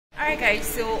Alright guys,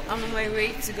 so I'm on my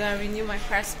way to go and renew my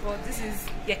passport. This is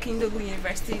Yakindogu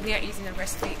University, near East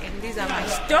University, and these are my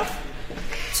stuff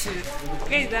to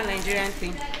get that Nigerian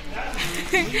thing.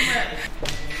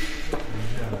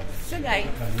 So guys,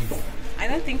 I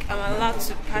don't think I'm allowed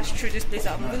to pass through this place.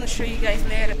 I'm going to show you guys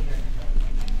later.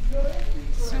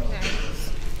 So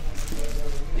guys,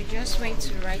 we just went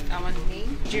to write our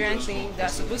name. Nigerian thing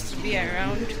that's supposed to be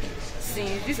around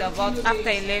since this is about after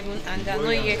 11 and they're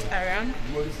not yet around,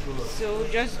 so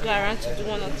just go around to do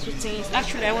one or two things.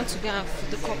 Actually, I want to go and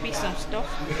photocopy some stuff,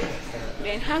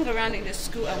 then hang around in the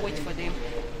school and wait for them.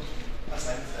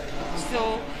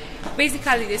 So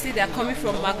basically they say they're coming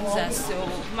from Maguza, so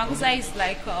Maguza is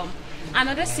like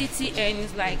another city and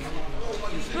it's like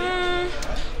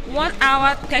 1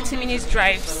 hour 30 minutes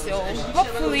drive, so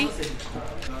hopefully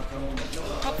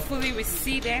we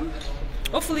see them.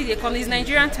 Hopefully they come. It's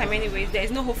Nigerian time anyways. There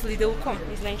is no hopefully they will come.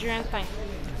 It's Nigerian time.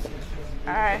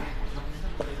 Alright.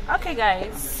 Okay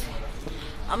guys.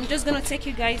 I'm just gonna take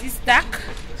you guys. It's dark.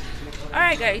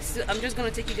 Alright guys, so I'm just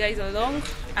gonna take you guys along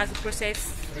as the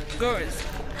process goes.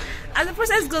 As the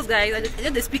process goes, guys, I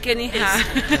don't speak anyhow.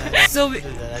 So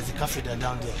there's a cafe there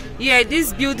down there. Yeah,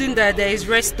 this building that there is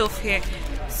red stuff here.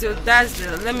 So that's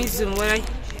the, let me zoom where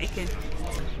I can.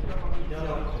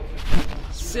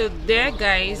 So there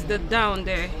guys, the down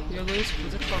there, you're going to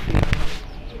put a copy.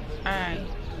 Alright,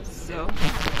 so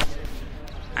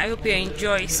I hope you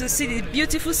enjoy. So see the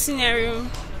beautiful scenario,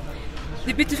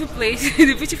 the beautiful place,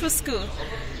 the beautiful school.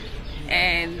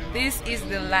 And this is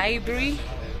the library.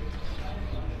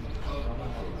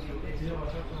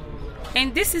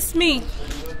 And this is me.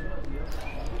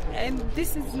 And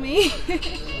this is me.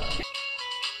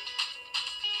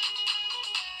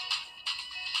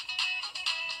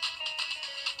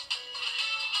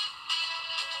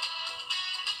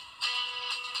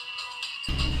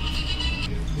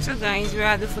 So guys, we're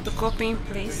at the photocopying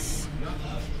place.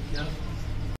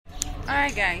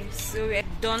 Alright guys, so we're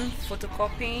done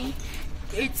photocopying.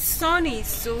 It's sunny,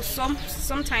 so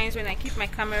sometimes when I keep my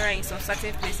camera in some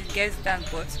certain places it gets dark,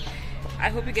 but I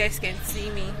hope you guys can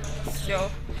see me. So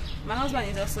my husband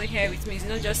is also here with me, it's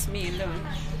not just me alone.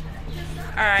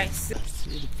 Alright, so I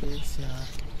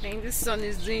think the sun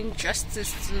is doing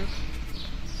justice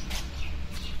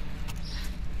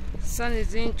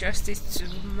to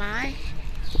my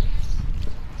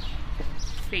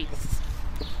face.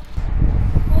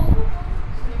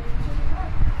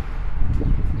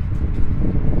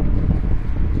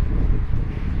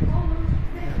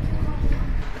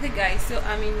 Okay guys, so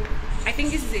I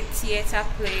think this is a theater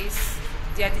place.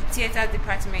 They are the theater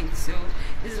department, so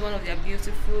this is one of their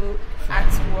beautiful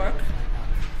artwork,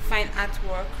 fine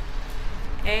artwork.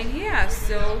 And yeah,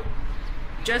 so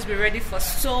just be ready for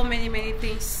so many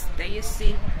things that you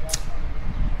see.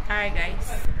 Alright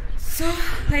guys, so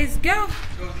let's go.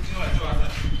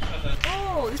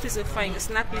 Oh, this is so fine, a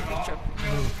snappy picture.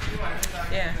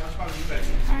 Yeah.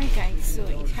 Alright guys, so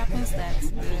it happens that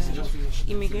the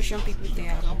immigration people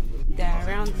they're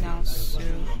around now, so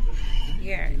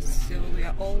yeah, so we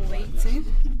are all waiting.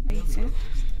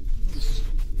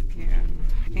 Yeah,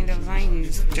 and the line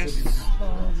is just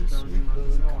all this way.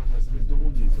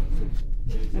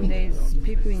 And there's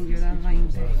people in the other line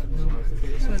there,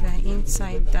 so they're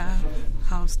inside the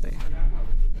house there.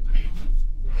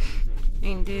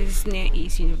 And this near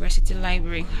East University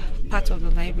Library, part of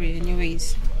the library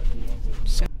anyways.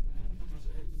 So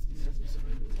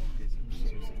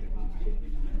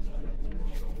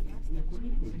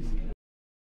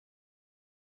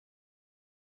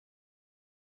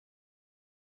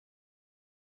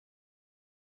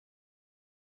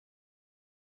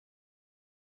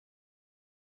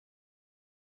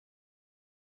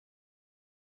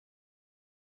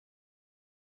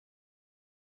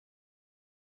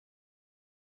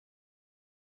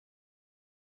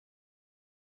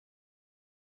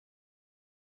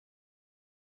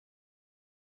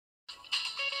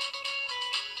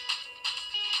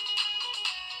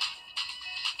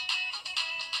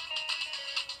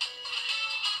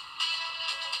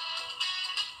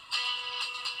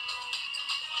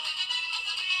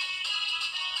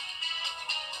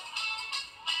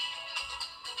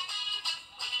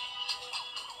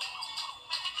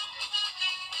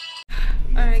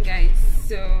alright guys,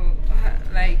 so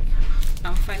like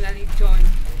I'm finally done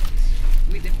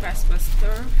with the passport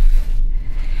stuff.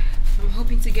 I'm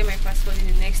hoping to get my passport in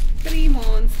the next 3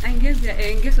 months. And guess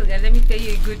what, let me tell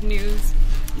you good news.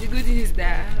 The good news is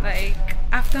that like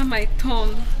after my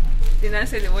turn, they now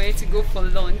said they wanted to go for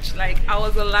lunch. Like I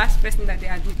was the last person that they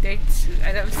admitted to,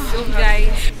 and I'm so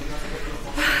happy.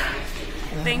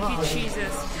 Thank you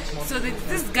Jesus. So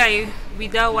this guy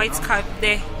with that white scarf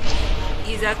there,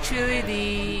 is actually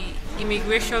the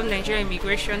Nigerian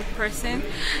immigration person.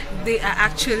 They are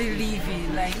actually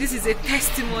leaving. Like, this is a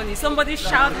testimony. Somebody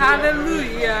shout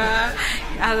hallelujah.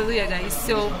 Hallelujah, guys.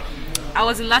 So I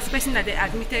was the last person that they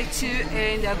admitted to,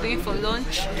 and they're going for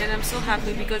lunch, and I'm so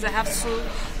happy because I have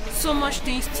so much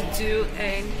things to do.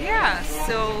 And yeah,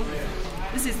 so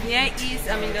this is near East.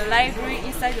 I'm in the library,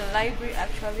 inside the library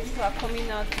actually. People are coming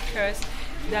out because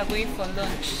they're going for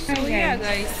lunch. So yeah,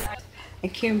 guys, I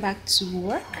came back to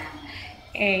work,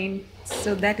 and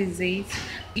so that is it.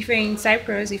 If you're in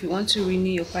Cyprus, if you want to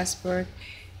renew your passport,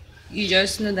 you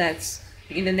just know that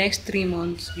in the next 3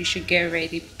 months you should get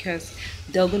ready because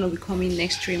they're going to be coming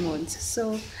next 3 months.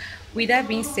 So with that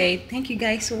being said, thank you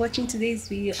guys for watching today's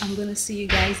video. I'm going to see you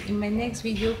guys in my next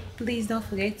video. Please don't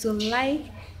forget to like,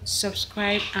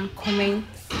 subscribe and comment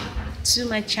to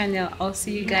my channel. I'll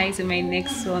see you guys in my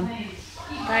next one.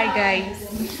 Bye guys.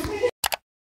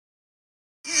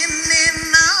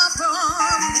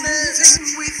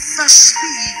 With the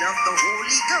speed of the